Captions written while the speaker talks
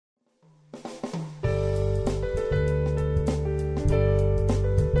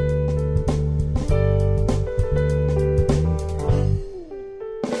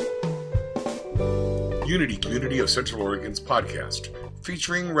Unity Community of Central Oregon's podcast,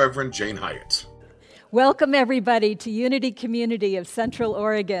 featuring Reverend Jane Hyatt. Welcome, everybody, to Unity Community of Central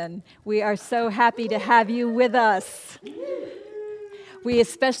Oregon. We are so happy to have you with us. We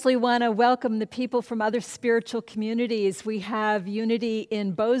especially want to welcome the people from other spiritual communities. We have Unity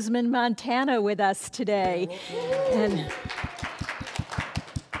in Bozeman, Montana with us today.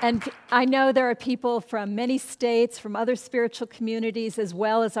 And I know there are people from many states, from other spiritual communities, as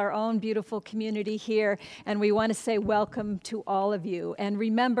well as our own beautiful community here. And we want to say welcome to all of you. And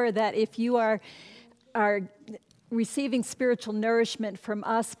remember that if you are receiving spiritual nourishment from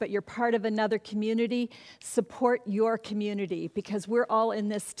us, but you're part of another community, support your community, because we're all in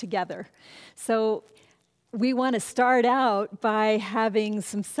this together. So we want to start out by having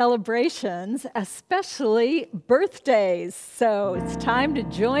some celebrations, especially birthdays. So it's time to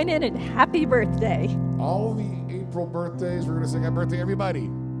join in and happy birthday. All the April birthdays, we're going to sing happy birthday, everybody.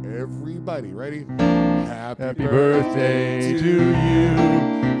 Everybody, ready? Happy birthday to you.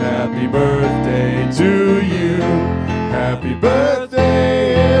 Happy birthday to you. Happy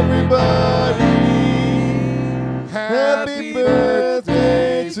birthday, everybody. Happy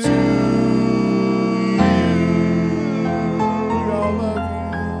birthday to you. We all love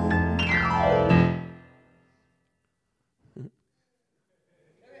you.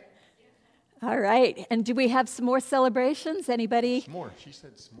 All right. And do we have some more celebrations? Anybody? S'mores. She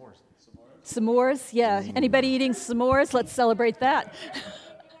said s'mores. S'mores? Yeah. Anybody eating s'mores? Let's celebrate that.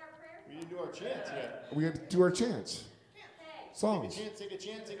 We didn't do our chants yet. We have to do our chants. Songs. Take a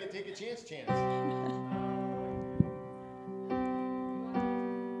chance, take a chance.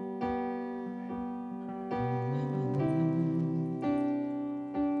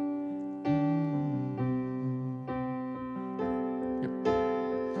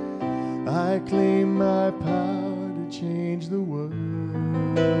 I claim my power to change the world.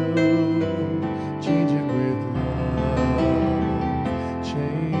 Change it with love.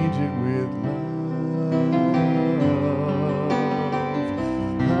 Change it with love.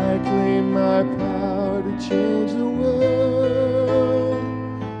 I claim my power to change the world.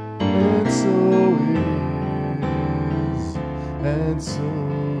 And so it is. And so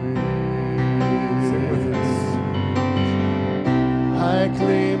it is. I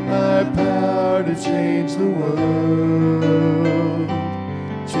claim my power to change the world.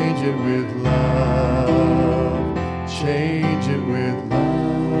 Change it with love. Change it with love.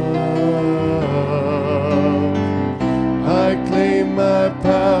 I claim my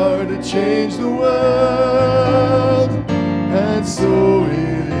power to change the world. And so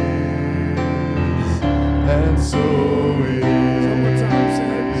it is. And so it is.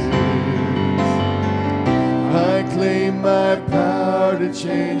 I claim my power to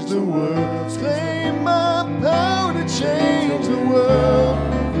change the world. Claim my power to change the world.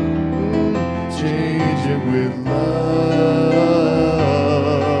 Change it with love.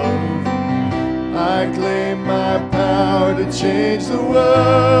 I claim my power to change the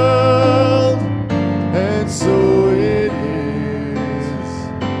world. And so it is.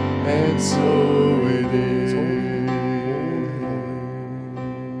 And so it is.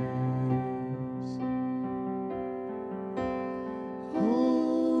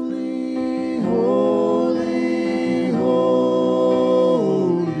 Holy, holy, holy.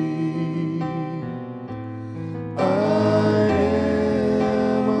 I am.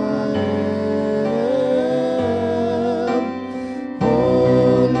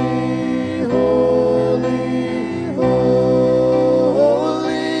 Holy, holy, holy.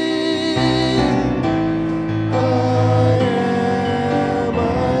 I am.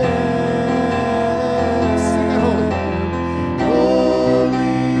 Sing it holy.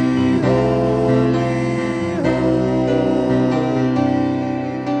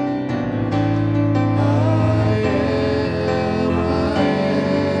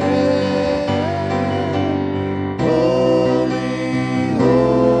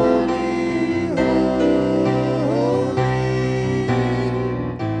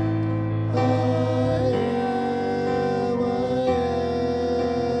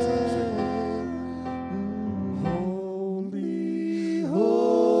 Holy,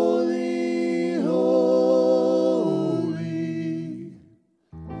 holy,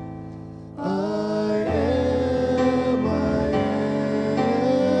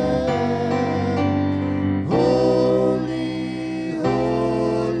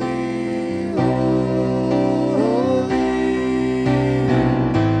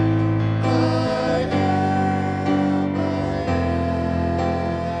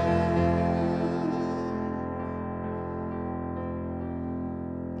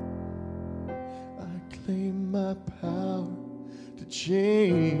 claim my power to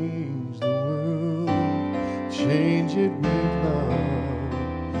change the world. change it with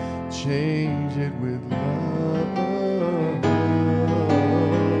love, change it with love.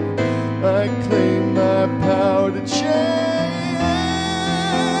 I claim my power to change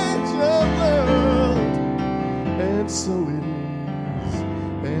the world, and so it is,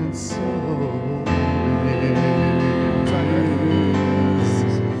 and so it is.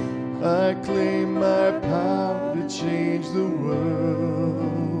 I claim my power to change the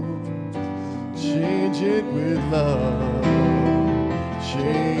world, change it with love,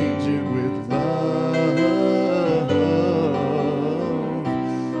 change it with love.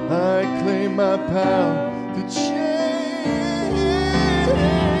 I claim my power to change the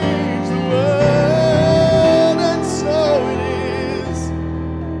world, and so it is,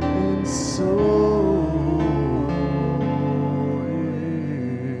 and so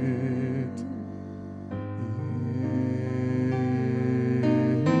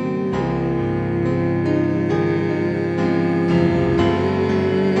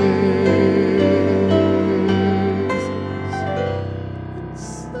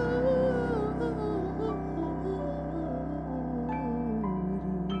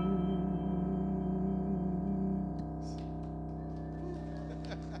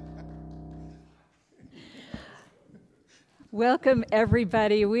Welcome,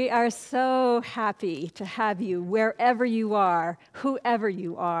 everybody. We are so happy to have you wherever you are, whoever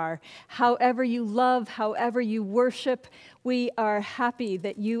you are, however you love, however you worship. We are happy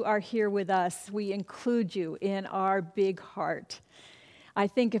that you are here with us. We include you in our big heart. I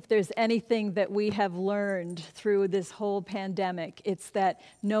think if there's anything that we have learned through this whole pandemic, it's that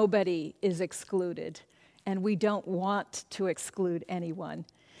nobody is excluded, and we don't want to exclude anyone.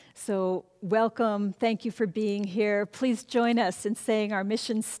 So welcome, thank you for being here. Please join us in saying our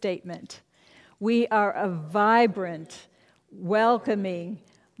mission statement. We are a vibrant, welcoming,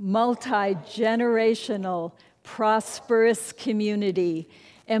 multi-generational, prosperous community,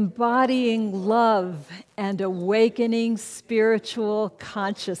 embodying love and awakening spiritual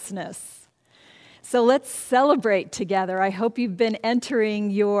consciousness. So let's celebrate together. I hope you've been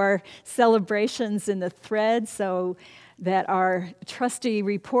entering your celebrations in the thread so that our trusty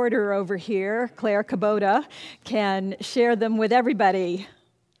reporter over here, Claire Kubota, can share them with everybody.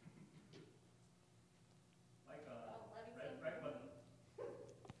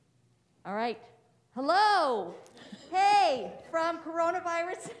 All right. Hello. Hey, from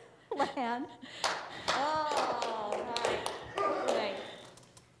coronavirus land. Oh, hi. Okay.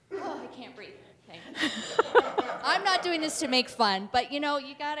 Oh, I can't breathe. Okay. I'm not doing this to make fun, but you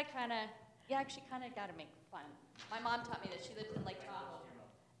actually kind of gotta make fun. My mom taught me that. She lives in Lake Tahoe.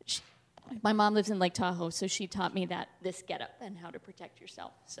 My mom lives in Lake Tahoe, so she taught me that this getup and how to protect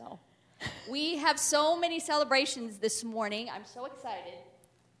yourself. So we have so many celebrations this morning. I'm so excited.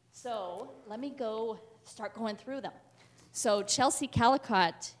 So let me start going through them. So Chelsea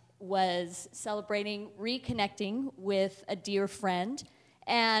Calicott was celebrating reconnecting with a dear friend,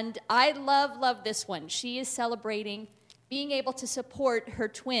 and I love this one. She is celebrating being able to support her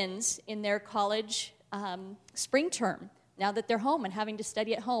twins in their college spring term, now that they're home and having to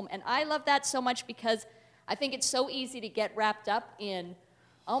study at home. And I love that so much because I think it's so easy to get wrapped up in,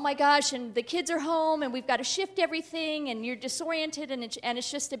 oh my gosh, and the kids are home and we've got to shift everything and you're disoriented and it's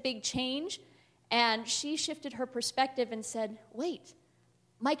just a big change. And she shifted her perspective and said, wait,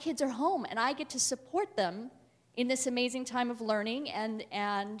 my kids are home and I get to support them in this amazing time of learning and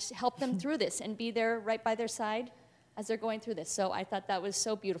help them through this and be there right by their side as they're going through this. So I thought that was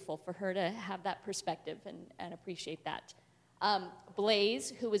so beautiful for her to have that perspective and appreciate that.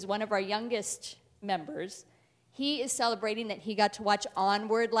 Blaze, who is one of our youngest members, he is celebrating that he got to watch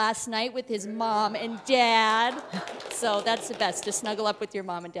Onward last night with his mom and dad. So that's the best, to snuggle up with your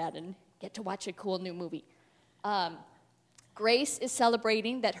mom and dad and get to watch a cool new movie. Grace is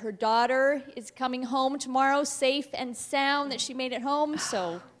celebrating that her daughter is coming home tomorrow, safe and sound, that she made it home.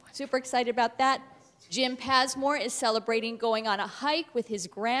 So super excited about that. Jim Pasmore is celebrating going on a hike with his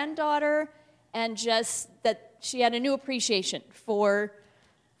granddaughter, and just that she had a new appreciation for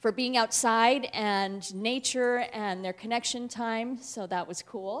being outside and nature and their connection time. So that was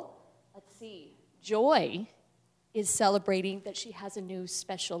cool. Let's see. Joy is celebrating that she has a new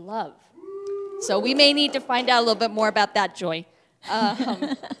special love. So we may need to find out a little bit more about that, Joy.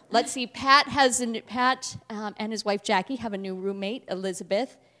 Let's see. Pat and his wife Jackie have a new roommate,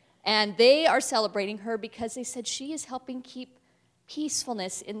 Elizabeth. And they are celebrating her because they said she is helping keep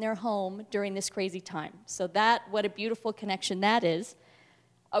peacefulness in their home during this crazy time. So what a beautiful connection that is.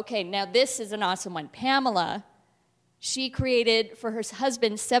 Okay, now this is an awesome one. Pamela She created, for her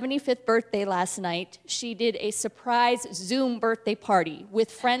husband's 75th birthday last night, she did a surprise Zoom birthday party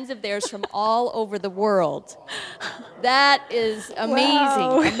with friends of theirs from all over the world. That is amazing,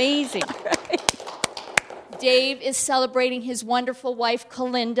 Wow. amazing. Dave is celebrating his wonderful wife,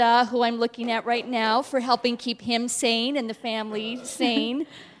 Kalinda, who I'm looking at right now, for helping keep him sane and the family sane.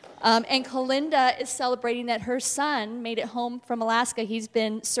 And Kalinda is celebrating that her son made it home from Alaska. He's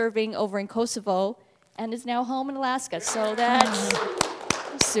been serving over in Kosovo and is now home in Alaska. So that's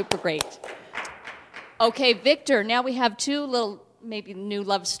super great. Okay, Victor, now we have two little maybe new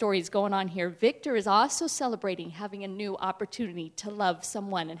love stories going on here. Victor is also celebrating having a new opportunity to love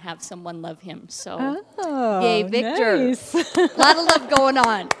someone and have someone love him. So, yay, Victor. Nice. A lot of love going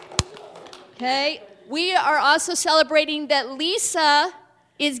on. Okay, we are also celebrating that Lisa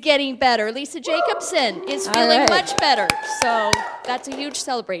is getting better. Lisa Jacobson is feeling right. much better. So that's a huge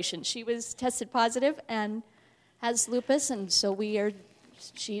celebration. She was tested positive and has lupus, and so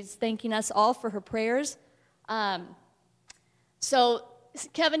she's thanking us all for her prayers. So,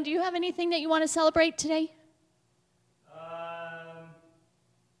 Kevin, do you have anything that you want to celebrate today?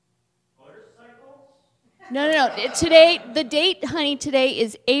 Motorcycles? No. Today, the date, honey, today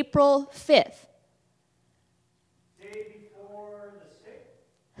is April 5th. Day before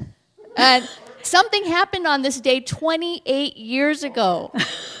the 6th? And something happened on this day 28 years ago.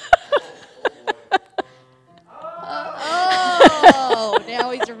 Oh,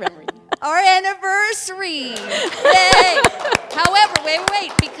 now he's remembering. Our anniversary. Yay. However,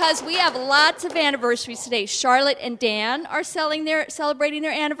 wait, because we have lots of anniversaries today. Charlotte and Dan are celebrating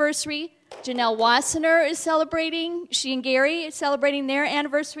their anniversary. Janelle Wassener is celebrating. She and Gary is celebrating their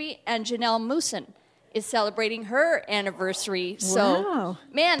anniversary. And Janelle Moosen is celebrating her anniversary. Wow. So,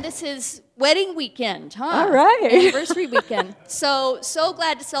 man, this is wedding weekend, huh? All right. Anniversary weekend. So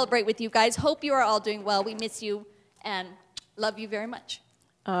glad to celebrate with you guys. Hope you are all doing well. We miss you and love you very much.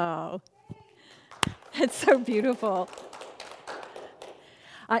 Oh, that's so beautiful.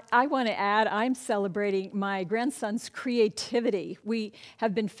 I want to add, I'm celebrating my grandson's creativity. We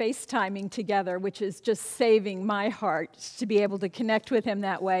have been FaceTiming together, which is just saving my heart to be able to connect with him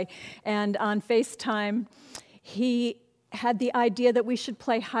that way. And on FaceTime, he had the idea that we should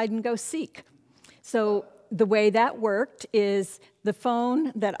play hide and go seek. So the way that worked is the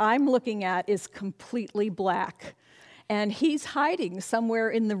phone that I'm looking at is completely black. And he's hiding somewhere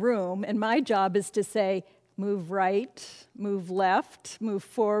in the room, and my job is to say, move right, move left, move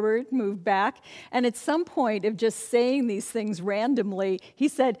forward, move back. And at some point of just saying these things randomly, he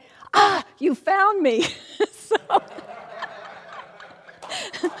said, you found me. So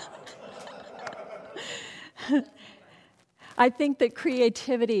I think that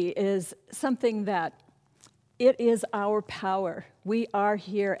creativity is something that it is our power. We are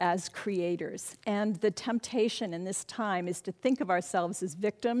here as creators. And the temptation in this time is to think of ourselves as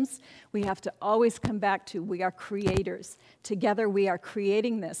victims. We have to always come back to we are creators. Together we are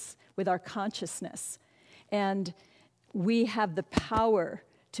creating this with our consciousness. And we have the power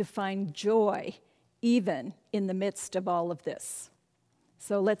to find joy even in the midst of all of this.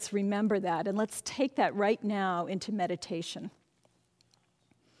 So let's remember that, and let's take that right now into meditation.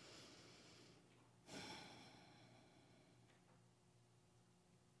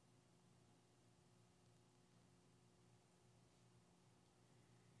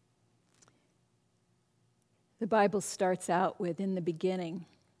 The Bible starts out with, in the beginning,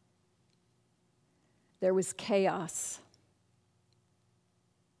 there was chaos,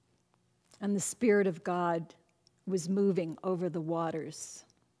 and the Spirit of God was moving over the waters.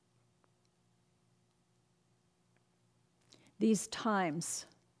 These times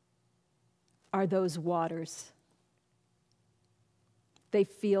are those waters. They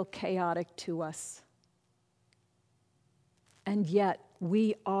feel chaotic to us. And yet,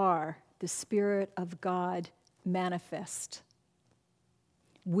 we are the Spirit of God manifest.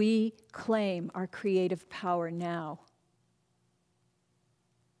 We claim our creative power now.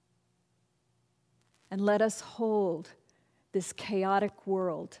 And let us hold this chaotic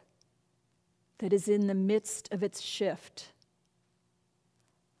world that is in the midst of its shift.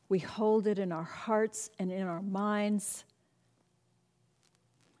 We hold it in our hearts and in our minds.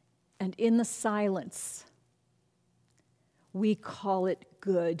 And in the silence, we call it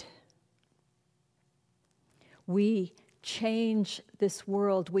good. We change this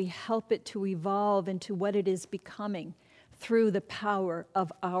world. We help it to evolve into what it is becoming through the power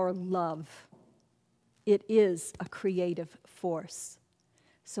of our love. It is a creative force.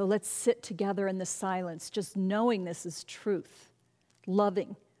 So let's sit together in the silence, just knowing this is truth,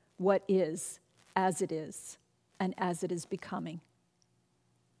 loving what is as it is and as it is becoming.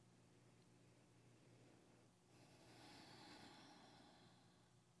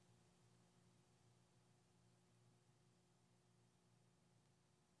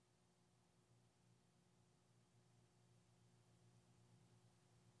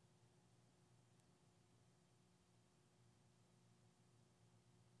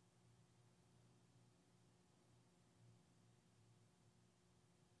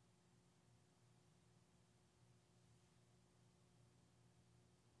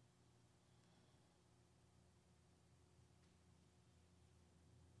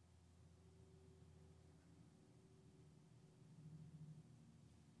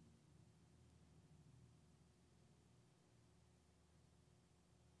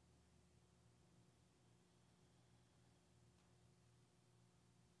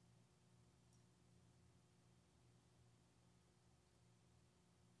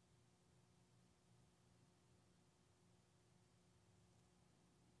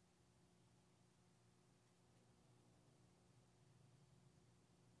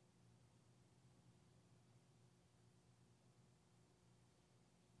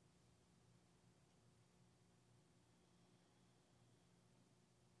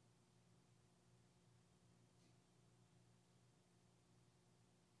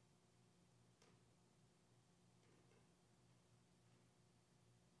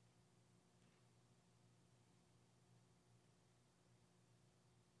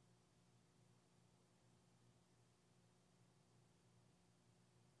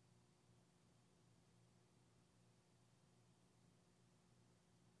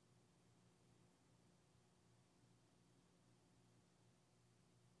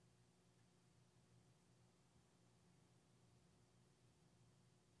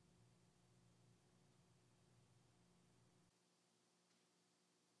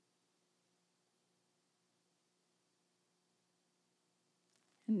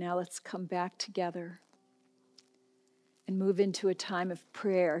 And now let's come back together and move into a time of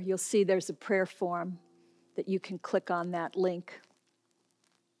prayer. You'll see there's a prayer form that you can click on that link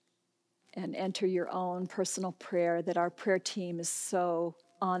and enter your own personal prayer that our prayer team is so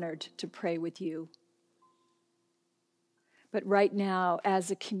honored to pray with you. But right now,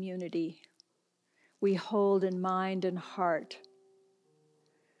 as a community, we hold in mind and heart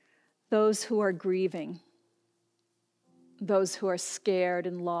those who are grieving, those who are scared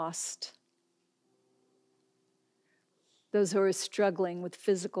and lost, those who are struggling with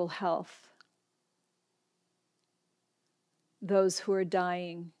physical health, those who are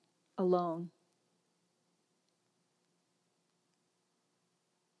dying alone.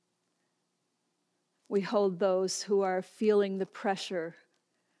 We hold those who are feeling the pressure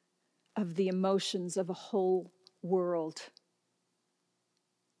of the emotions of a whole world.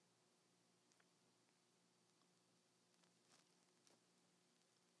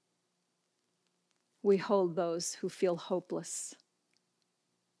 We hold those who feel hopeless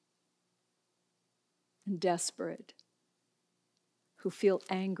and desperate, who feel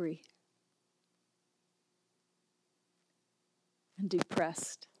angry and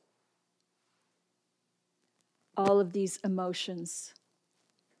depressed. All of these emotions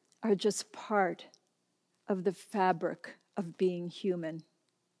are just part of the fabric of being human.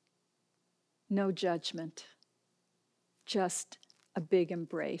 No judgment, just a big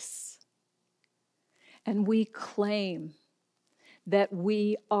embrace. And we claim that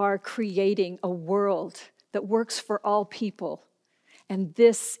we are creating a world that works for all people. And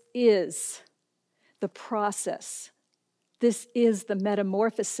this is the process. This is the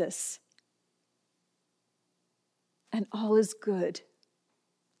metamorphosis. And all is good,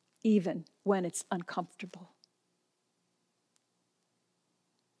 even when it's uncomfortable.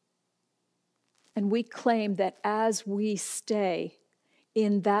 And we claim that as we stay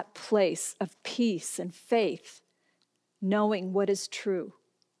in that place of peace and faith, knowing what is true,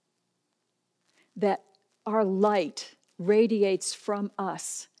 that our light radiates from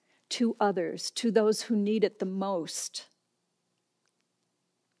us to others, to those who need it the most.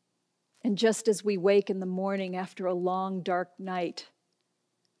 And just as we wake in the morning after a long, dark night,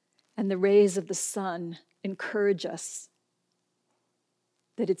 and the rays of the sun encourage us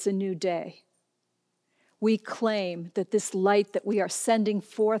that it's a new day, we claim that this light that we are sending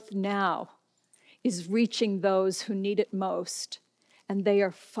forth now is reaching those who need it most, and they are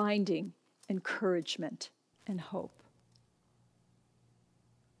finding encouragement and hope.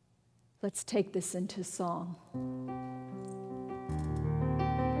 Let's take this into song.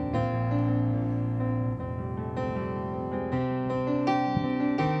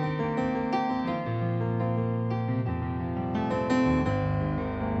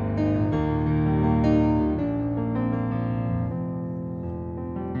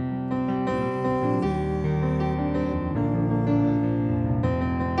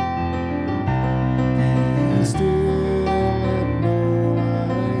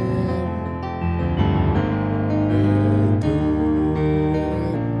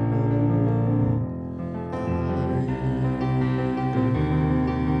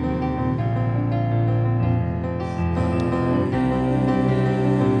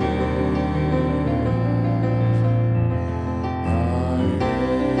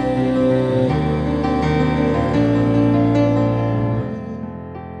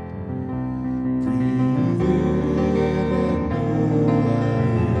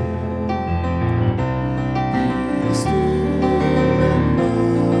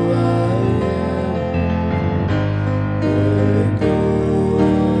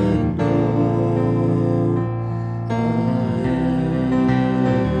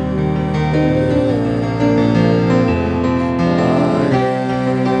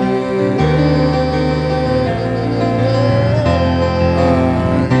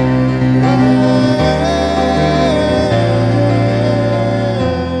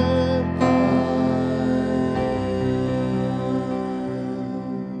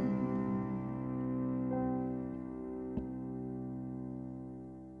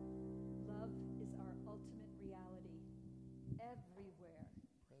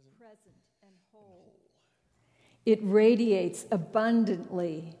 It radiates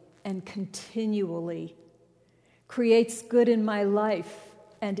abundantly and continually, creates good in my life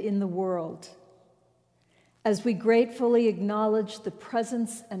and in the world. As we gratefully acknowledge the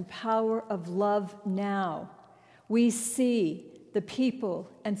presence and power of love now, we see the people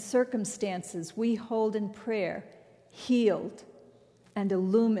and circumstances we hold in prayer healed and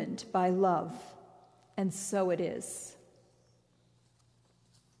illumined by love. And so it is.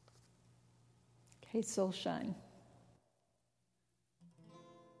 Okay, soul shine.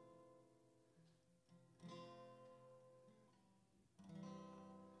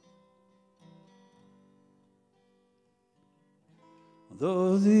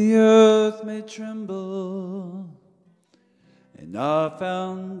 Though the earth may tremble and our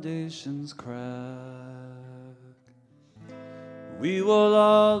foundations crack, we will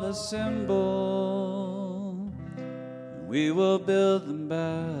all assemble, and we will build them back.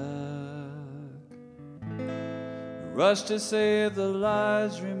 Rush to save the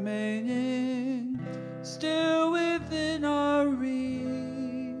lives remaining, still within our reach.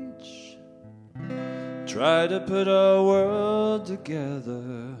 Try to put our world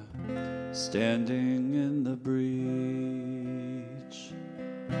together, standing in the breach.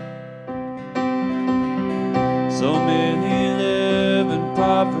 So many live in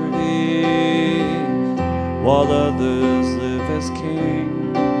poverty, while others live as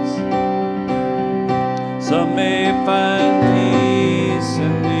kings. Some may find peace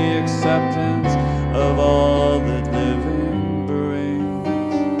in the acceptance of all that living brings.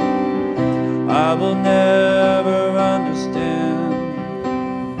 I will never understand,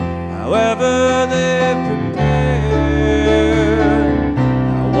 however they prepare,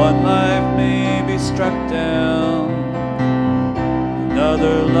 how one life may be struck down,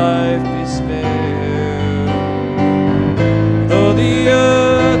 another life be spared. Though the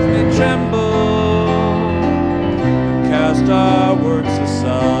earth may tremble, cast our works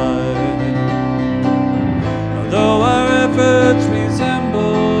aside, although our efforts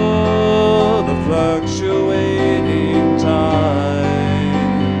resemble the fluctuating tide,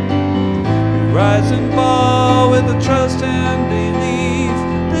 we rise and fall with the trust and belief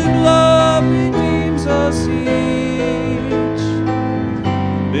that love redeems us each.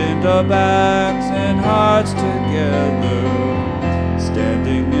 Bend our backs and hearts together,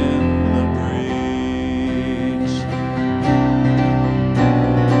 standing in the breach.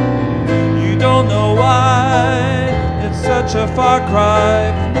 You don't know why it's such a far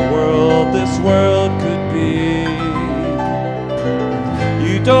cry from the world this world could be.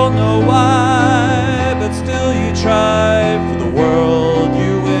 You don't know why, but still you try for the world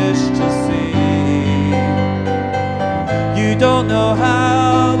you wish to see. You don't know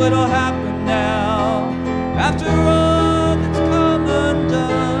how it'll happen now, after all that's come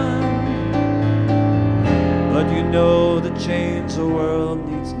undone. But you know the change the world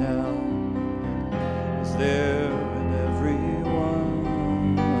needs now is there in everyone.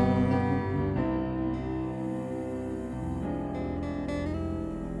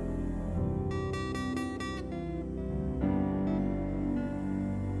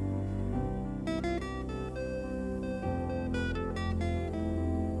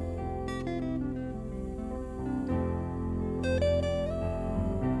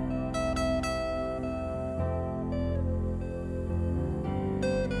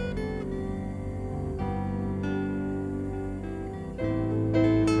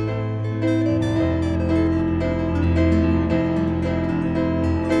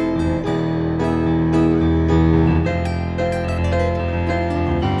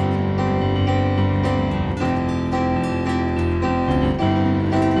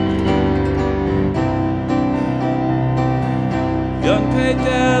 The unpaid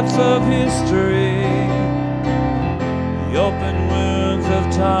debts of history, the open wounds of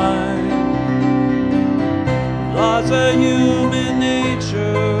time, laws of human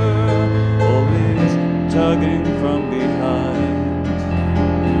nature, always tugging from behind.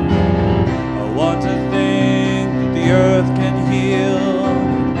 I want to think that the earth can heal,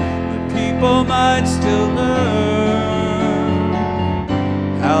 that people might still learn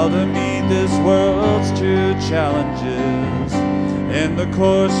how to meet this world's true challenges, and the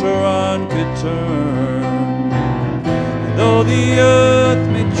course we're on could turn. And though the earth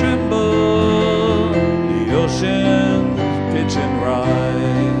may tremble, the oceans pitch and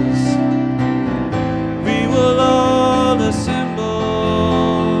rise, we will all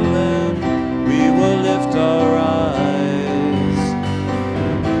assemble and we will lift our eyes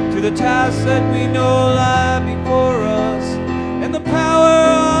to the tasks that we know lie before us, and the power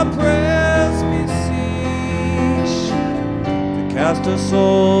our prayers beseech to cast our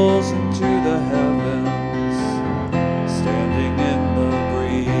souls into the heavens, standing in the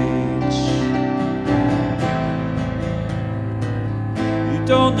breach. You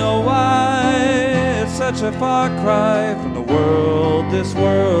don't know why it's such a far cry from the world this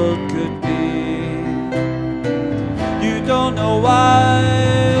world could be. You don't know why,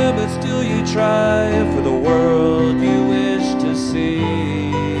 but still you try for the world you wish to see.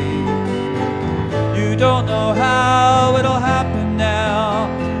 You don't know how it'll happen now,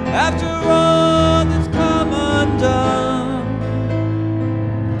 after all that's come undone.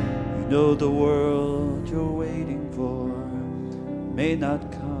 You know the world you're waiting for may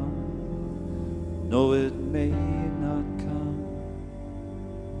not come. No, it may not come.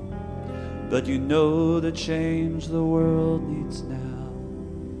 but you know the change the world needs now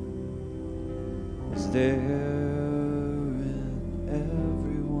is there in everyone.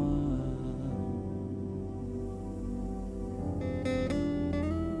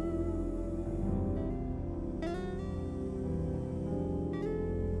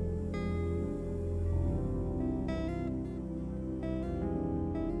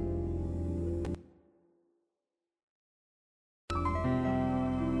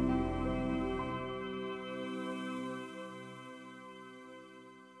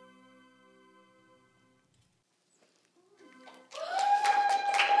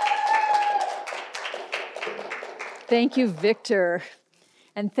 Thank you, Victor.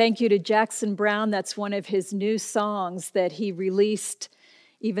 And thank you to Jackson Browne. That's one of his new songs that he released,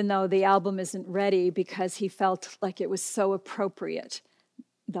 even though the album isn't ready, because he felt like it was so appropriate,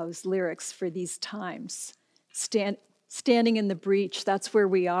 those lyrics for these times. Standing in the breach, that's where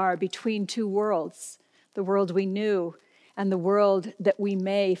we are, between two worlds, the world we knew and the world that we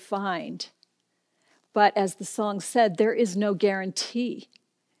may find. But as the song said, there is no guarantee.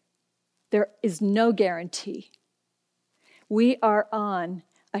 There is no guarantee. We are on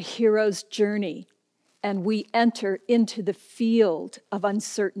a hero's journey, and we enter into the field of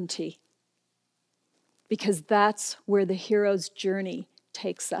uncertainty, because that's where the hero's journey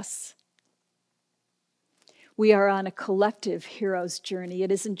takes us. We are on a collective hero's journey.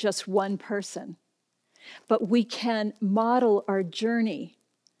 It isn't just one person, but we can model our journey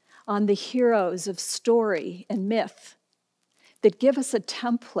on the heroes of story and myth that give us a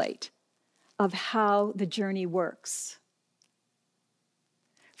template of how the journey works.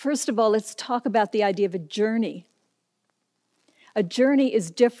 First of all, let's talk about the idea of a journey. A journey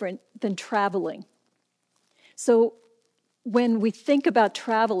is different than traveling. So when we think about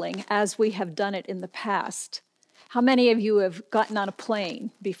traveling as we have done it in the past, how many of you have gotten on a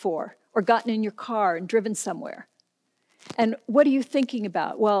plane before or gotten in your car and driven somewhere? And what are you thinking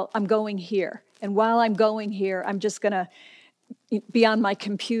about? Well, I'm going here. And while I'm going here, I'm just going to be on my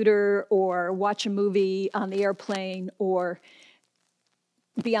computer or watch a movie on the airplane or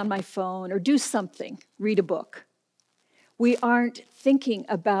be on my phone or do something, read a book. We aren't thinking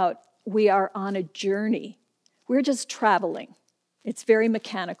about we are on a journey. We're just traveling. It's very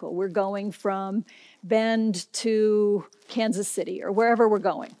mechanical. We're going from Bend to Kansas City or wherever we're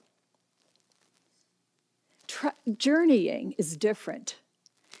going. Journeying is different.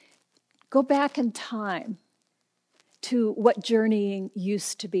 Go back in time to what journeying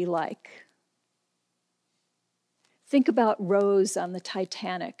used to be like. Think about Rose on the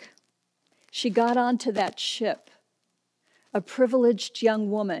Titanic. She got onto that ship, a privileged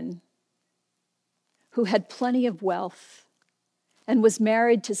young woman who had plenty of wealth and was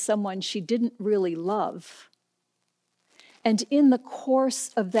married to someone she didn't really love. And in the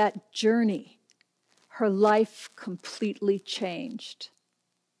course of that journey, her life completely changed.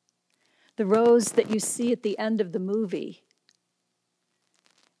 The Rose that you see at the end of the movie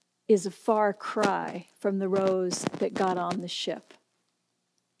is a far cry from the Rose that got on the ship.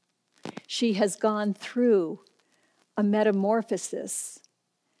 She has gone through a metamorphosis.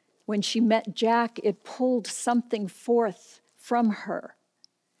 When she met Jack, it pulled something forth from her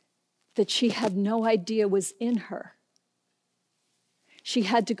that she had no idea was in her. She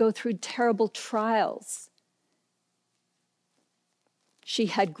had to go through terrible trials. She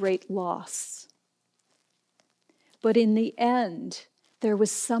had great loss. But in the end, there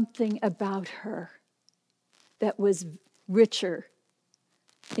was something about her that was richer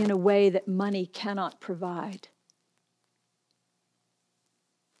in a way that money cannot provide.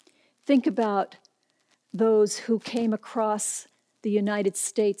 Think about those who came across the United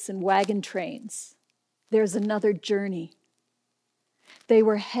States in wagon trains. There's another journey. They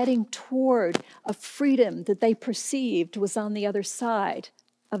were heading toward a freedom that they perceived was on the other side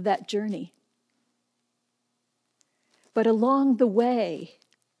of that journey. But along the way,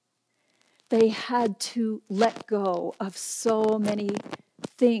 they had to let go of so many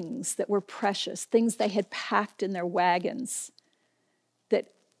things that were precious, things they had packed in their wagons, that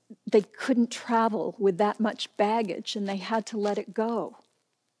they couldn't travel with that much baggage, and they had to let it go.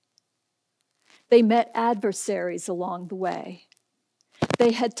 They met adversaries along the way.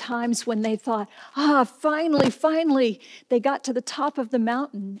 They had times when they thought, finally, they got to the top of the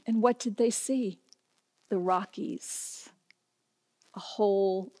mountain, and what did they see? The Rockies, a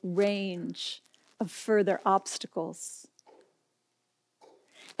whole range of further obstacles.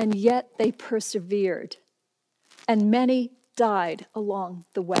 And yet they persevered, and many died along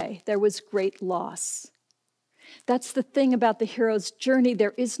the way. There was great loss. That's the thing about the hero's journey.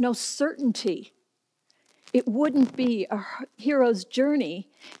 There is no certainty. It wouldn't be a hero's journey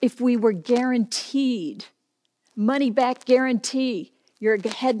if we were guaranteed, money back guarantee. You're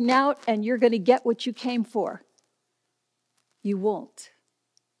heading out and you're going to get what you came for. You won't.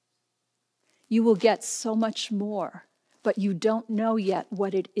 You will get so much more, but you don't know yet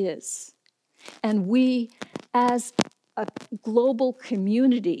what it is. And we, as a global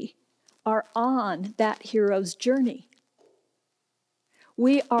community, are on that hero's journey.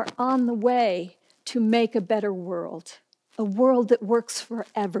 We are on the way to make a better world, a world that works for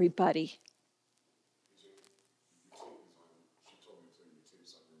everybody.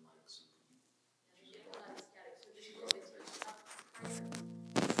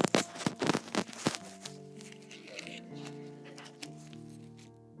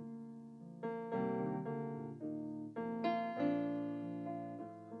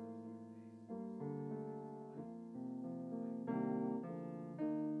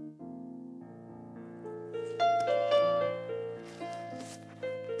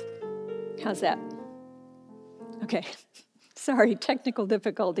 How's that? Okay. Sorry, technical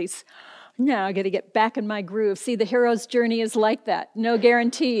difficulties. Now I got to get back in my groove. See, the hero's journey is like that. No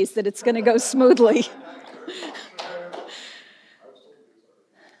guarantees that it's going to go smoothly.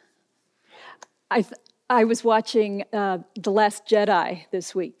 I was watching The Last Jedi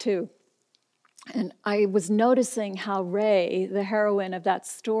this week, too. And I was noticing how Rey, the heroine of that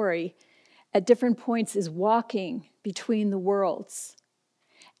story, at different points is walking between the worlds.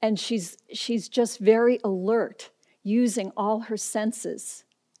 And she's just very alert, using all her senses.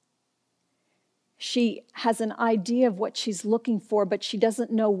 She has an idea of what she's looking for, but she doesn't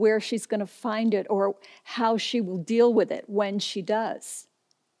know where she's going to find it or how she will deal with it when she does.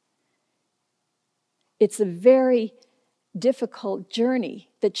 It's a very difficult journey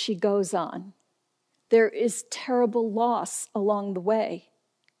that she goes on. There is terrible loss along the way.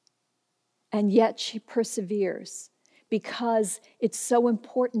 And yet she perseveres because it's so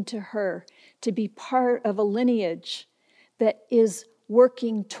important to her to be part of a lineage that is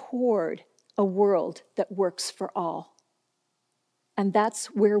working toward a world that works for all. And that's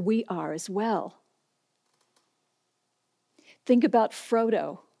where we are as well. Think about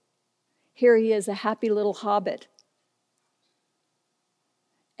Frodo. Here he is, a happy little hobbit.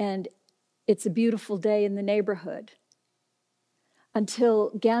 And it's a beautiful day in the neighborhood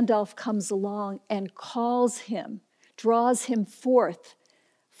until Gandalf comes along and calls him, draws him forth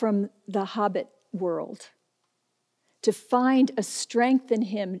from the hobbit world to find a strength in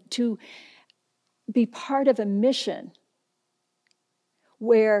him to be part of a mission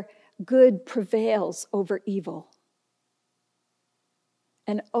where good prevails over evil.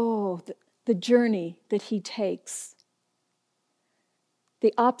 And the journey that he takes,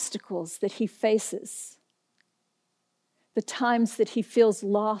 the obstacles that he faces, the times that he feels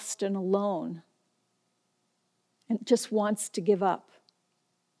lost and alone and just wants to give up.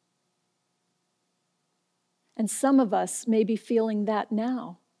 And some of us may be feeling that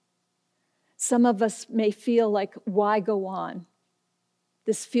now. Some of us may feel like, why go on?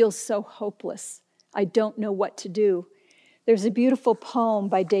 This feels so hopeless. I don't know what to do. There's a beautiful poem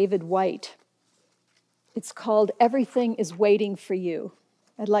by David White. It's called Everything is Waiting for You.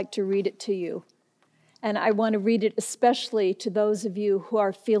 I'd like to read it to you. And I want to read it especially to those of you who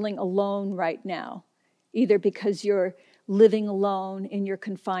are feeling alone right now, either because you're living alone in your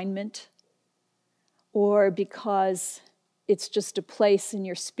confinement or because it's just a place in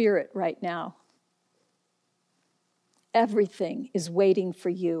your spirit right now. Everything is waiting for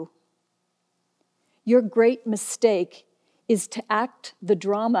you. Your great mistake is to act the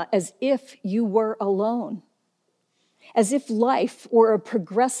drama as if you were alone, as if life were a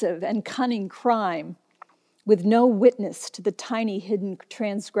progressive and cunning crime with no witness to the tiny hidden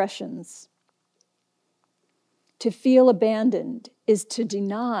transgressions. To feel abandoned is to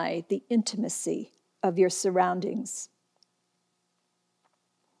deny the intimacy of your surroundings.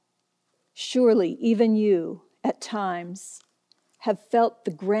 Surely even you, at times, have felt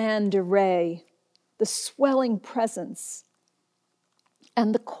the grand array, the swelling presence,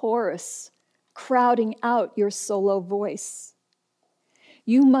 and the chorus crowding out your solo voice.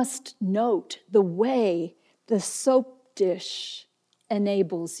 You must note the way the soap dish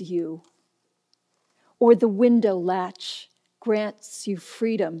enables you, or the window latch grants you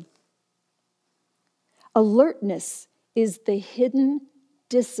freedom. Alertness is the hidden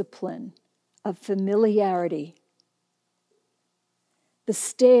discipline of familiarity. The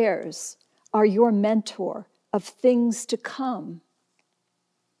stairs are your mentor of things to come.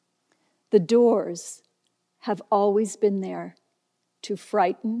 The doors have always been there to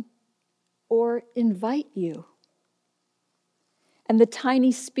frighten or invite you. And the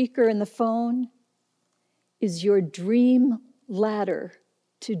tiny speaker in the phone is your dream ladder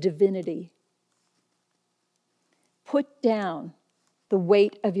to divinity. Put down the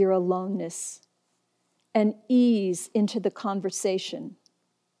weight of your aloneness and ease into the conversation.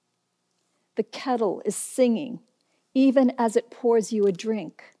 The kettle is singing even as it pours you a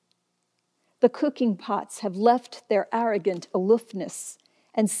drink. The cooking pots have left their arrogant aloofness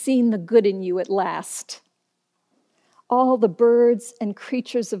and seen the good in you at last. All the birds and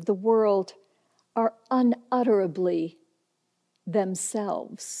creatures of the world are unutterably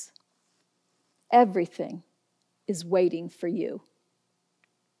themselves. Everything is waiting for you.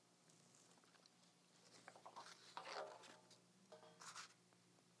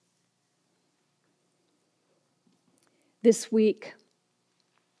 This week,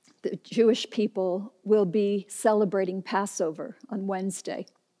 the Jewish people will be celebrating Passover on Wednesday.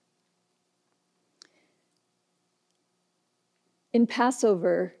 In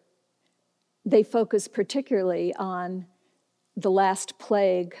Passover, they focus particularly on the last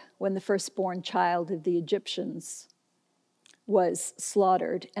plague when the firstborn child of the Egyptians was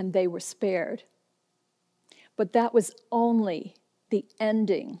slaughtered and they were spared. But that was only the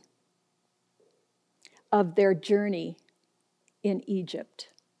ending of their journey in Egypt.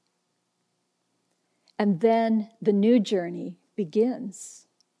 And then the new journey begins.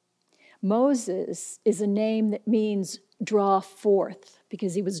 Moses is a name that means draw forth,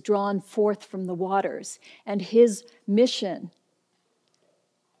 because he was drawn forth from the waters. And his mission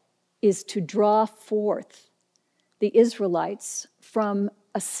is to draw forth the Israelites from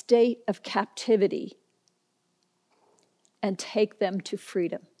a state of captivity and take them to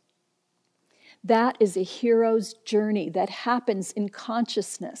freedom. That is a hero's journey that happens in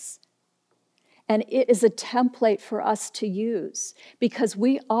consciousness. And it is a template for us to use because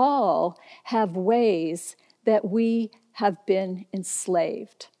we all have ways that we have been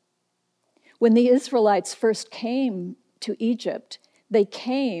enslaved. When the Israelites first came to Egypt, they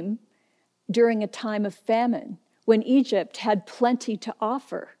came during a time of famine when Egypt had plenty to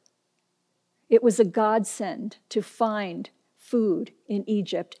offer. It was a godsend to find food in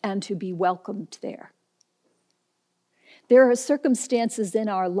Egypt and to be welcomed there. There are circumstances in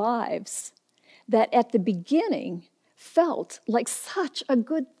our lives that at the beginning felt like such a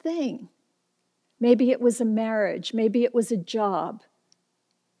good thing. Maybe it was a marriage, maybe it was a job.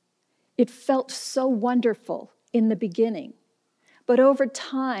 It felt so wonderful in the beginning, but over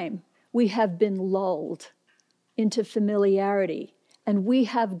time we have been lulled into familiarity and we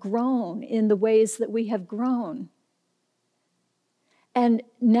have grown in the ways that we have grown. And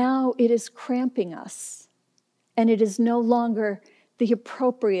now it is cramping us, and it is no longer the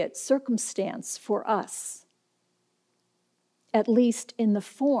appropriate circumstance for us, at least in the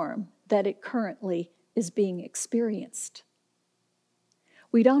form that it currently is being experienced.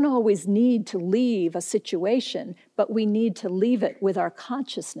 We don't always need to leave a situation, but we need to leave it with our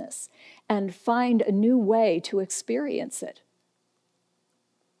consciousness and find a new way to experience it.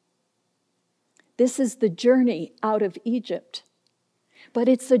 This is the journey out of Egypt. But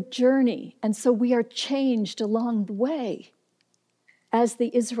it's a journey, and so we are changed along the way, as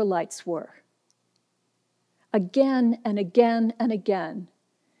the Israelites were. Again and again and again,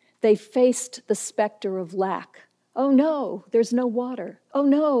 they faced the specter of lack. Oh no, there's no water. Oh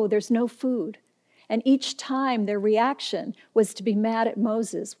no, there's no food. And each time their reaction was to be mad at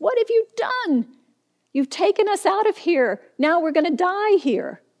Moses. What have you done? You've taken us out of here. Now we're going to die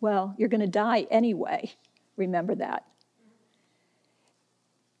here. Well, you're going to die anyway. Remember that.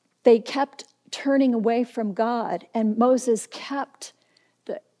 They kept turning away from God, and Moses kept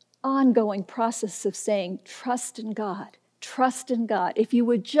the ongoing process of saying, trust in God, trust in God. If you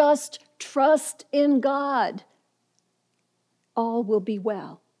would just trust in God, all will be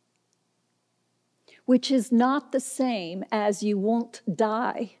well. Which is not the same as you won't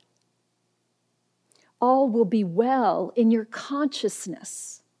die. All will be well in your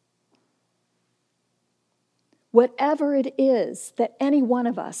consciousness. Whatever it is that any one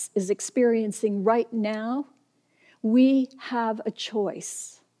of us is experiencing right now, we have a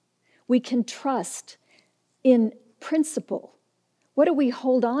choice. We can trust in principle. What do we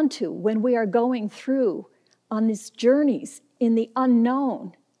hold on to when we are going through on these journeys in the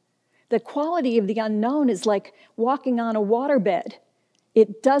unknown? The quality of the unknown is like walking on a waterbed.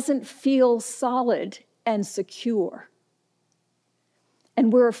 It doesn't feel solid and secure.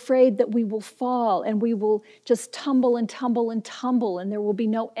 And we're afraid that we will fall and we will just tumble and tumble and tumble and there will be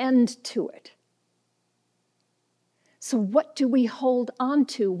no end to it. So what do we hold on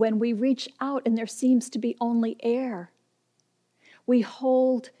to when we reach out and there seems to be only air? We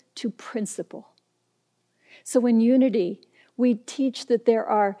hold to principle. So in Unity, we teach that there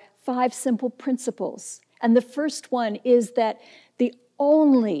are 5 simple principles, And the first one is that the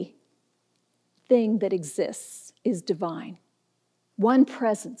only thing that exists is divine. One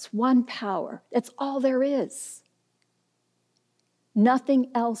presence, one power. That's all there is.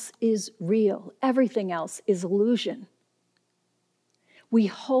 Nothing else is real. Everything else is illusion. We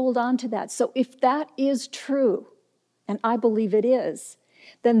hold on to that. So if that is true, and I believe it is,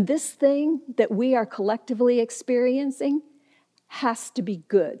 then this thing that we are collectively experiencing has to be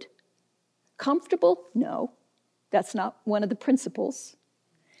good. Comfortable? No. That's not one of the principles.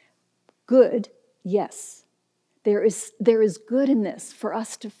 Good? Yes. There is good in this for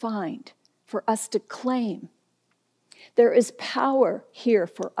us to find, for us to claim. There is power here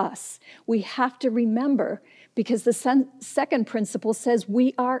for us. We have to remember, because the second principle says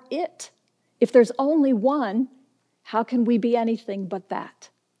we are it. If there's only one, how can we be anything but that?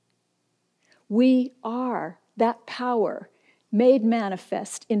 We are that power made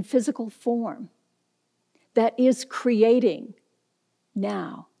manifest in physical form that is creating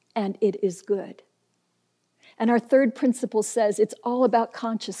now, and it is good. And our third principle says it's all about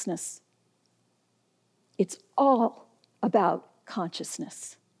consciousness. It's all about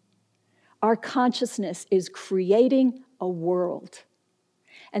consciousness. Our consciousness is creating a world.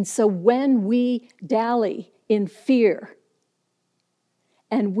 And so when we dally in fear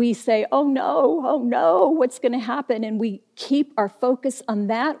and we say, oh no, what's going to happen? And we keep our focus on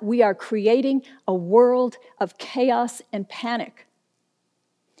that, we are creating a world of chaos and panic.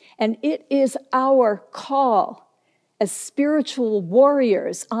 And it is our call as spiritual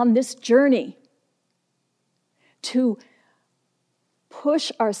warriors on this journey to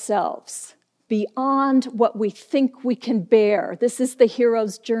push ourselves beyond what we think we can bear. This is the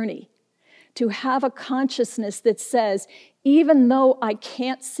hero's journey. To have a consciousness that says, even though I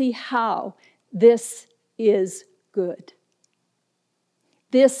can't see how, this is good.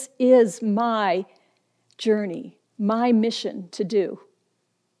 This is my journey, my mission to do.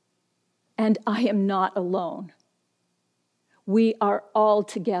 And I am not alone. We are all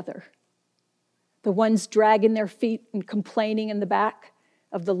together. The ones dragging their feet and complaining in the back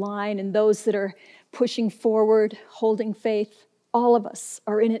of the line, and those that are pushing forward, holding faith, all of us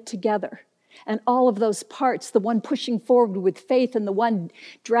are in it together. And all of those parts, the one pushing forward with faith and the one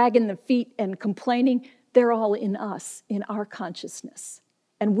dragging the feet and complaining, they're all in us, in our consciousness.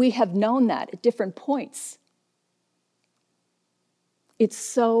 And we have known that at different points. It's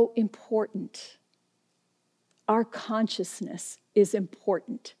so important. Our consciousness is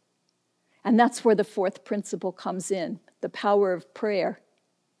important. And that's where the fourth principle comes in, the power of prayer.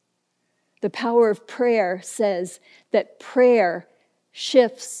 The power of prayer says that prayer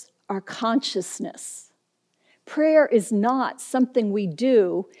shifts our consciousness. Prayer is not something we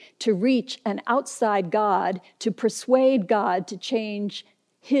do to reach an outside God, to persuade God to change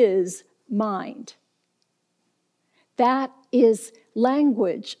his mind. That is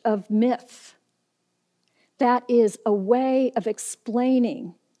language of myth. That is a way of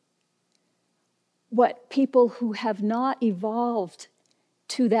explaining what people who have not evolved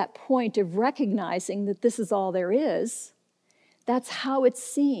to that point of recognizing that this is all there is, that's how it's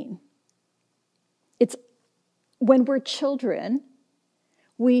seen. It's when we're children,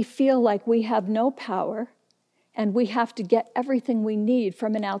 we feel like we have no power and we have to get everything we need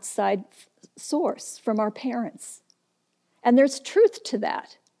from an outside source, from our parents. And there's truth to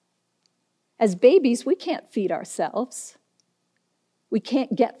that. As babies, we can't feed ourselves. We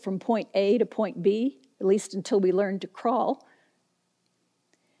can't get from point A to point B, at least until we learn to crawl.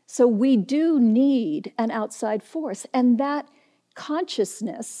 So we do need an outside force. And that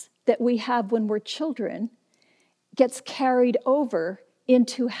consciousness that we have when we're children gets carried over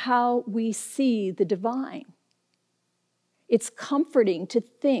into how we see the divine. It's comforting to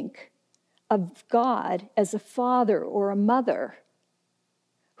think of God as a father or a mother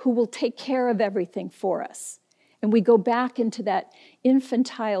who will take care of everything for us. And we go back into that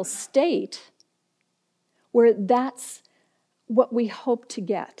infantile state where that's what we hope to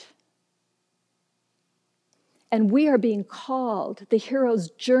get. And we are being called, the hero's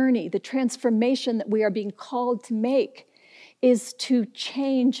journey, the transformation that we are being called to make is to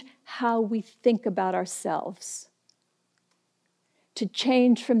change how we think about ourselves. To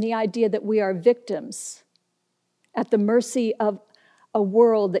change from the idea that we are victims at the mercy of a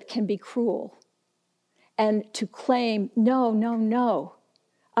world that can be cruel. And to claim, no,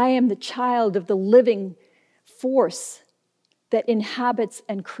 I am the child of the living force that inhabits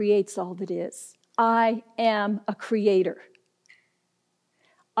and creates all that is. I am a creator.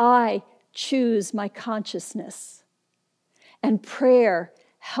 I choose my consciousness. And prayer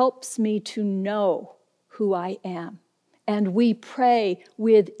helps me to know who I am. And we pray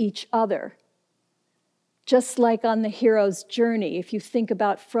with each other Just like on the hero's journey, if you think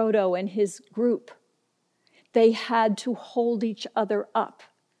about Frodo and his group, they had to hold each other up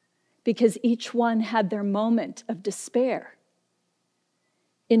because each one had their moment of despair.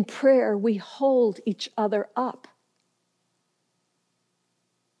 In prayer, we hold each other up.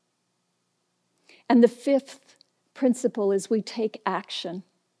 And the fifth principle is we take action.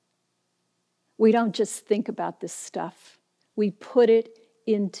 We don't just think about this stuff. We put it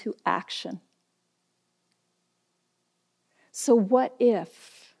into action. So what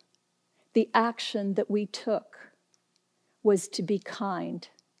if the action that we took was to be kind,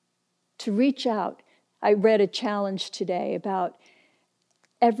 to reach out? I read a challenge today about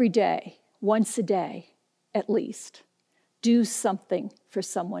every day, once a day at least, do something for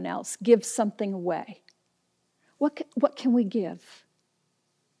someone else, give something away. What can we give?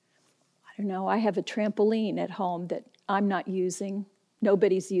 I don't know, I have a trampoline at home that I'm not using.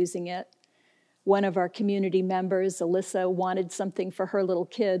 Nobody's using it. One of our community members, Alyssa, wanted something for her little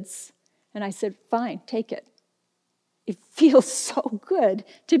kids. And I said, fine, take it. It feels so good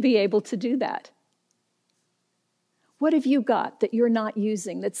to be able to do that. What have you got that you're not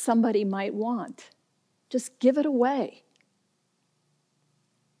using that somebody might want? Just give it away.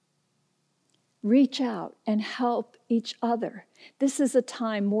 Reach out and help each other. This is a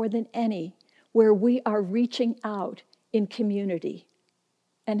time more than any where we are reaching out in community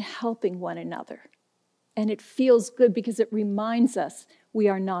and helping one another. And it feels good because it reminds us we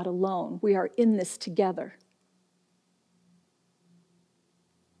are not alone. We are in this together.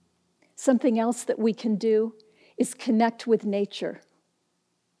 Something else that we can do is connect with nature.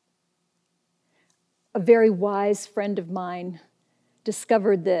 A very wise friend of mine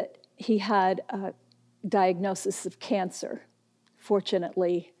discovered that he had a diagnosis of cancer,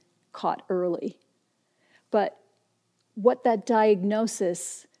 fortunately caught early. But what that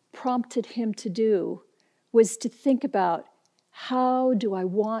diagnosis prompted him to do was to think about, how do I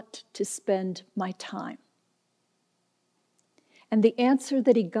want to spend my time? And the answer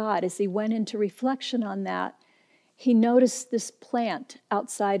that he got as he went into reflection on that, he noticed this plant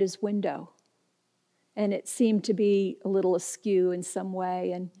outside his window. And it seemed to be a little askew in some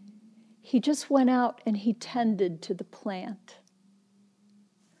way. And he just went out and he tended to the plant,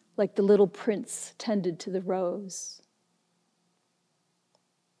 like the little prince tended to the rose.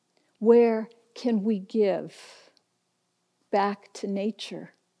 Where can we give back to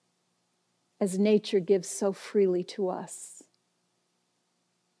nature as nature gives so freely to us?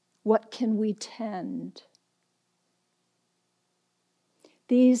 What can we tend?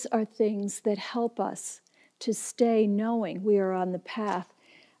 These are things that help us to stay knowing we are on the path.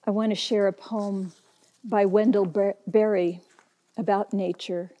 I want to share a poem by Wendell Berry about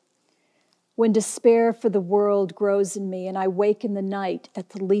nature. When despair for the world grows in me and I wake in the night at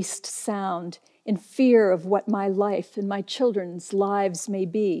the least sound, in fear of what my life and my children's lives may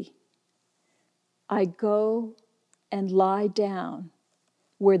be, I go and lie down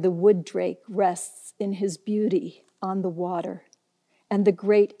where the wood drake rests in his beauty on the water and the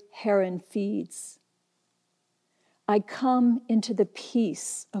great heron feeds. I come into the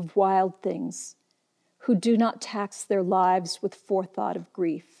peace of wild things who do not tax their lives with forethought of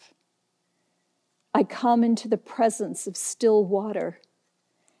grief. I come into the presence of still water,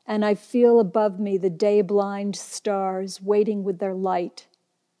 and I feel above me the day-blind stars waiting with their light.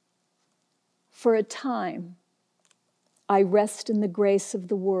 For a time, I rest in the grace of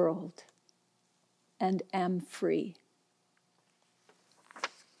the world and am free.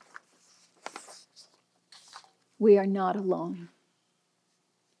 We are not alone.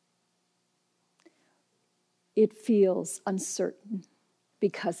 It feels uncertain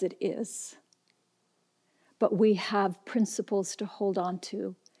because it is. But we have principles to hold on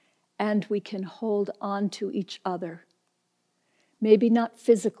to, and we can hold on to each other. Maybe not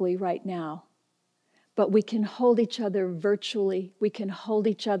physically right now, but we can hold each other virtually. We can hold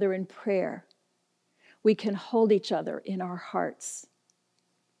each other in prayer. We can hold each other in our hearts.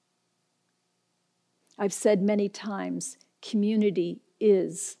 I've said many times, community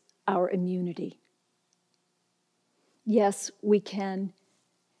is our immunity. Yes, we can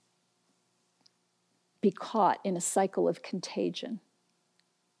be caught in a cycle of contagion.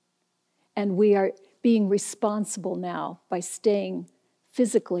 And we are being responsible now by staying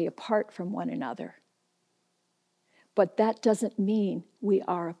physically apart from one another. But that doesn't mean we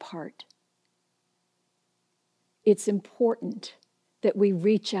are apart. It's important that we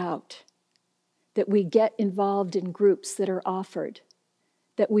reach out, that we get involved in groups that are offered,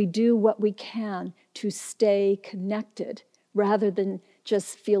 that we do what we can to stay connected rather than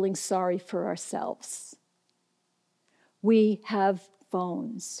just feeling sorry for ourselves. We have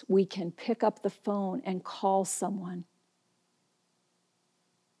phones. We can pick up the phone and call someone.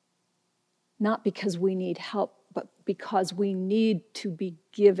 Not because we need help, but because we need to be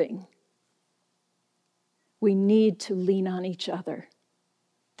giving. We need to lean on each other.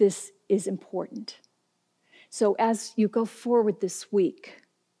 This is important. So as you go forward this week,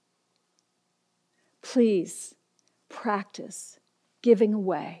 please practice giving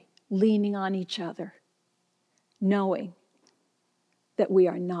away, leaning on each other, knowing that we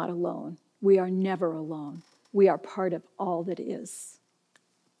are not alone. We are never alone. We are part of all that is.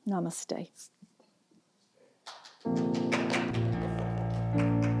 Namaste.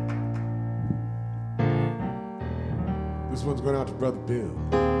 This one's going out to Brother Bill.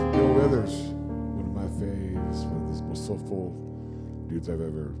 Bill Withers, one of my faves, one of the most soulful dudes I've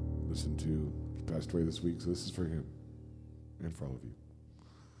ever listened to. He passed away this week, so this is for him and for all of you.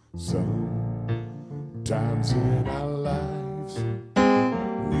 Sometimes in our lives,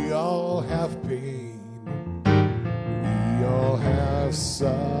 we all have pain. We all have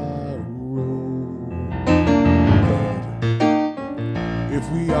sorrow. But if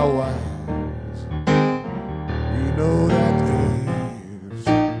we are wise, we know that there's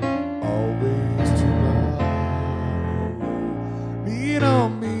always tomorrow. Lean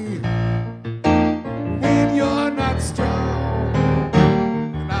on me when you're not strong,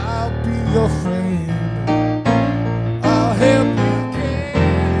 and I'll be your friend. I'll help you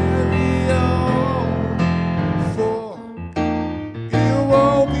carry on, for it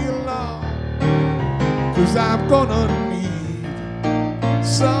won't be long, 'cause I'm gonna need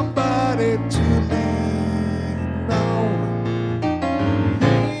somebody to lean on.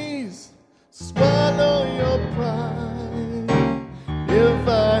 Please swallow your pride. If I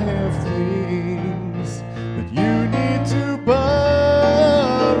have things that you need to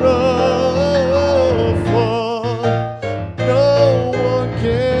borrow, for no one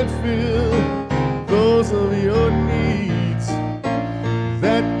can fill those of your needs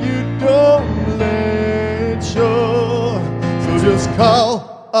that you don't let show. So just call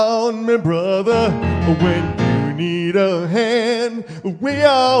on me, brother, when you need a hand. We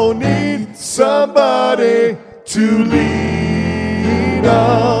all need somebody to lean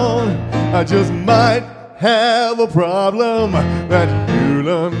on. I just might have a problem that you'll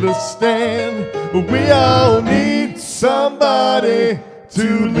understand. We all need somebody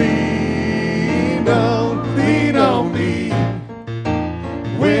to lean on. Lean on me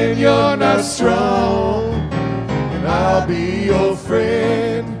when you're not strong, and I'll be your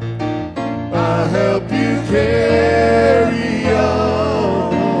friend. I'll help you carry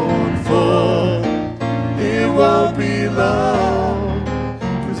on, for it won't be long,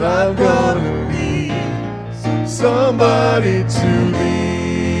 'cause I'm gonna need somebody to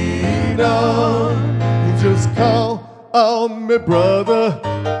lean on. You just call on me, brother,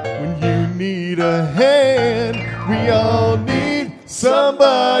 when you need a hand. We all need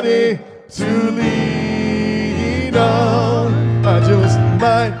somebody to lean on. I just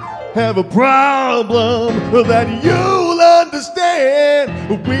might have a problem that you'll understand.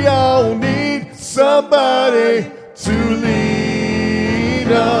 We all need somebody to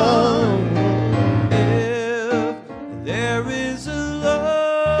lean on. If there is a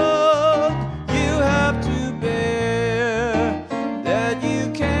load you have to bear that you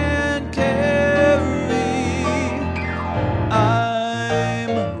can't carry,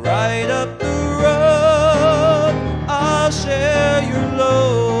 I'm right up the road. I'll share your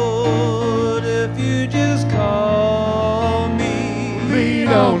load if you just call me. Lean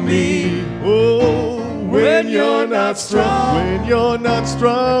on me. Oh, when you're not strong, when you're not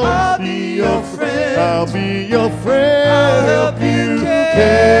strong, I'll be your friend. I'll be your friend. I'll help you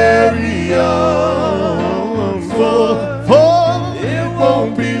carry on. For it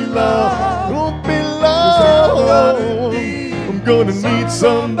won't be long. Won't be long. I'm gonna need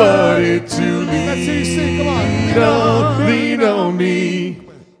somebody to lean on. Lean on me.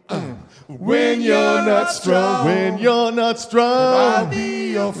 When you're not strong, when you're not strong, I'll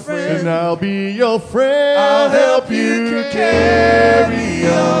be your friend. and I'll be your friend. I'll help you carry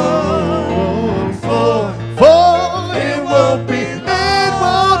on. For it won't be long.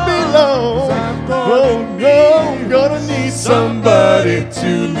 I'm gonna need somebody to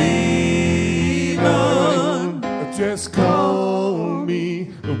lean on. Just call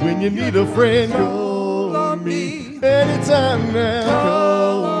me when you need a friend. Call on me anytime now.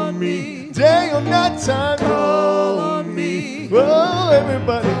 Call on me. Day or night time, call on me. Oh,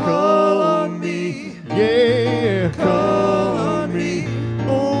 everybody call on me. Yeah, call on me.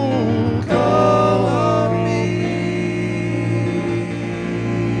 Oh, call on me.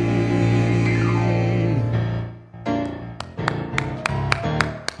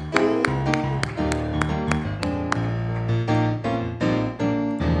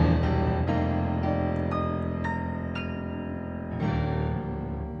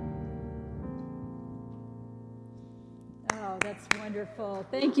 That's wonderful.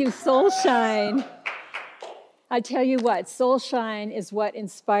 Thank you, Soulshine. I tell you what, Soulshine is what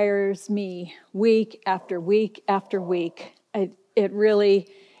inspires me week after week after week. It really,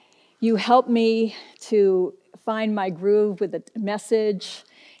 you help me to find my groove with a message.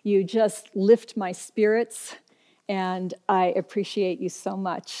 You just lift my spirits, and I appreciate you so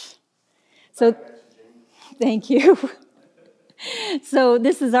much. So, thank you. So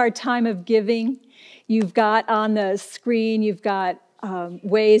this is our time of giving. You've got on the screen, you've got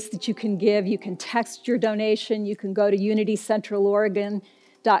ways that you can give. You can text your donation. You can go to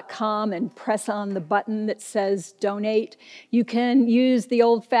unitycentraloregon.com and press on the button that says donate. You can use the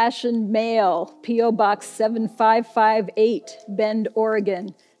old-fashioned mail, P.O. Box 7558, Bend,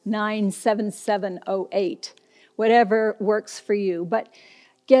 Oregon, 97708. Whatever works for you. But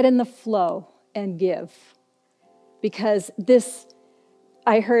get in the flow and give. Because this,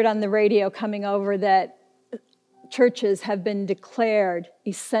 I heard on the radio coming over that churches have been declared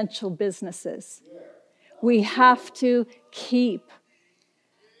essential businesses. We have to keep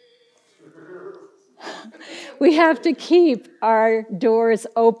our doors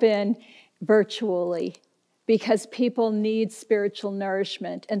open virtually because people need spiritual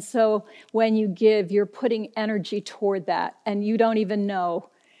nourishment. And so when you give, you're putting energy toward that, and you don't even know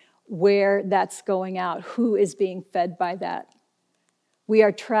where that's going out, who is being fed by that. We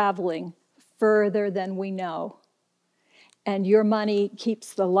are traveling further than we know. And your money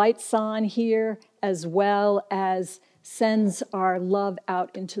keeps the lights on here as well as sends our love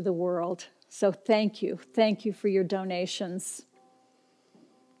out into the world. So thank you. Thank you for your donations.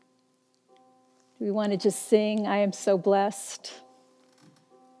 Do we want to just sing, I am so blessed?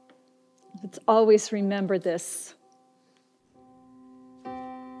 Let's always remember this. I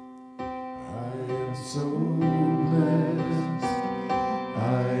am so blessed.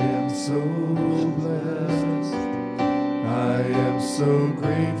 I am so blessed. I am so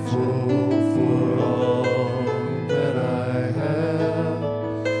grateful for all that I have.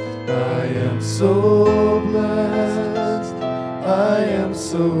 I am so blessed. I am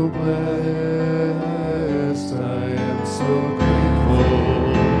so blessed. I am so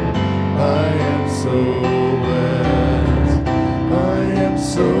grateful. I am so blessed. I am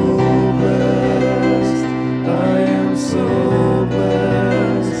so blessed. I am so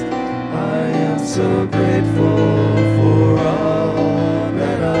blessed. I am so grateful.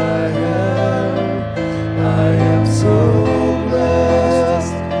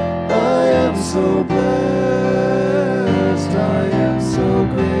 So blessed, I am so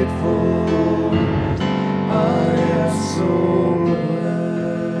grateful, I am so blessed.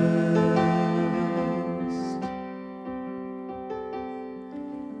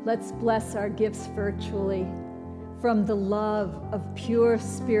 Let's bless our gifts virtually from the love of pure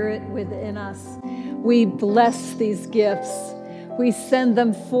spirit within us. We bless these gifts. We send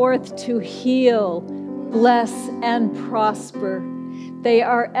them forth to heal, bless, and prosper. They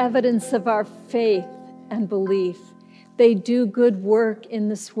are evidence of our faith and belief. They do good work in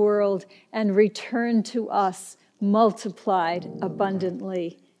this world and return to us multiplied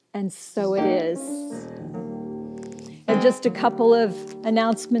abundantly. And so it is. And just a couple of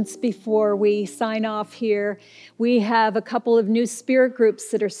announcements before we sign off here. We have a couple of new spirit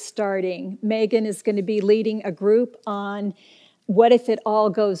groups that are starting. Megan is going to be leading a group on what if it all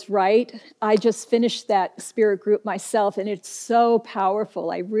goes right? I just finished that spirit group myself, and it's so powerful.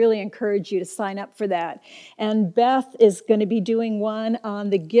 I really encourage you to sign up for that. And Beth is going to be doing one on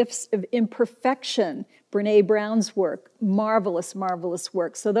the gifts of imperfection, Brene Brown's work. Marvelous, marvelous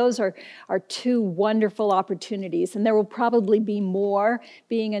work. So those are two wonderful opportunities, and there will probably be more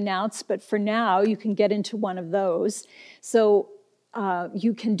being announced, but for now, you can get into one of those. So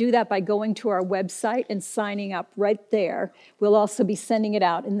you can do that by going to our website and signing up right there. We'll also be sending it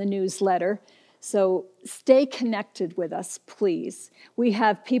out in the newsletter. So stay connected with us, please. We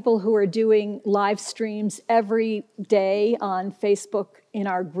have people who are doing live streams every day on Facebook in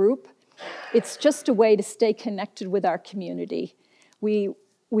our group. It's just a way to stay connected with our community. We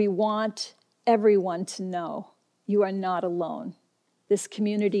want everyone to know you are not alone. This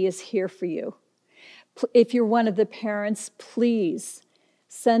community is here for you. If you're one of the parents, please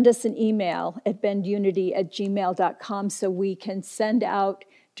send us an email at bendunity@gmail.com so we can send out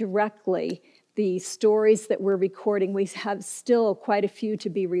directly the stories that we're recording. We have still quite a few to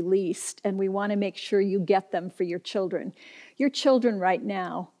be released, and we want to make sure you get them for your children. Your children right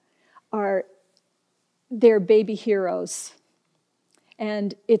now they're baby heroes,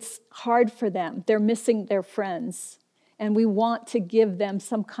 and it's hard for them. They're missing their friends. And we want to give them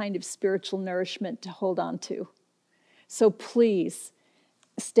some kind of spiritual nourishment to hold on to. So please,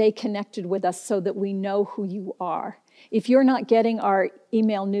 stay connected with us so that we know who you are. If you're not getting our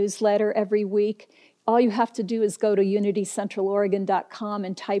email newsletter every week, all you have to do is go to unitycentraloregon.com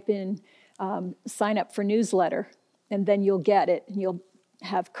and type in sign up for newsletter, and then you'll get it, and you'll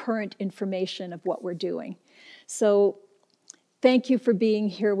have current information of what we're doing. So thank you for being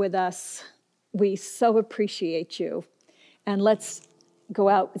here with us. We so appreciate you. And let's go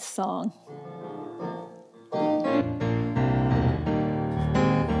out with song.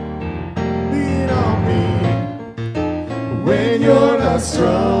 Lean on me when you're not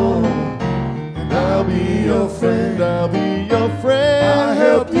strong, and I'll be your friend. I'll be your friend. I'll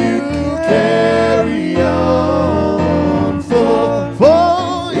help you carry on.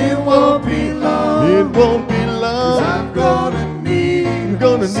 For it won't be long. It won't be long. 'Cause I'm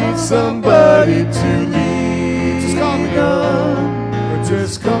gonna need somebody to lean on.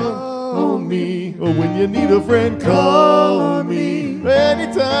 Just call me. Or when you need a friend, call me.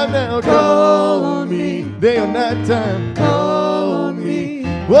 Anytime now, call me. Day or night time, call me.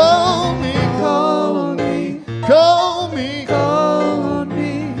 Call me, call me, call me, call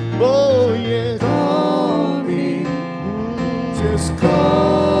me. Oh yeah, call me. Just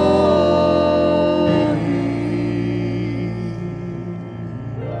call me.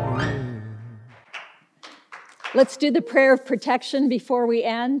 Let's do the prayer of protection before we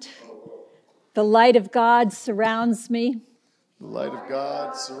end. The light of God surrounds me. The light of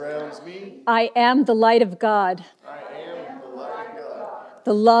God surrounds me. I am the light of God. I am the light of God.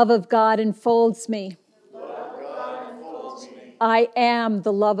 The love of God enfolds me. The love of God enfolds me. I am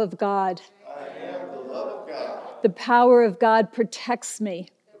the love of God. I am the love of God. The power of God protects me.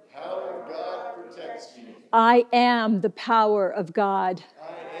 The power of God protects me. I am the power of God.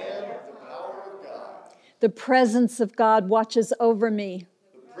 I am the power of God. The presence of God watches over me.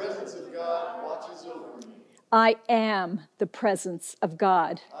 The presence of God watches over me. I am the presence of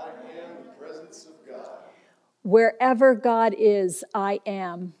God. I am the presence of God. Wherever God is, I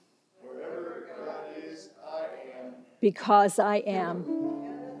am. Wherever God is, I am. Because I am.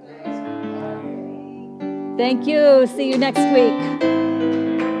 Thank you. See you next week.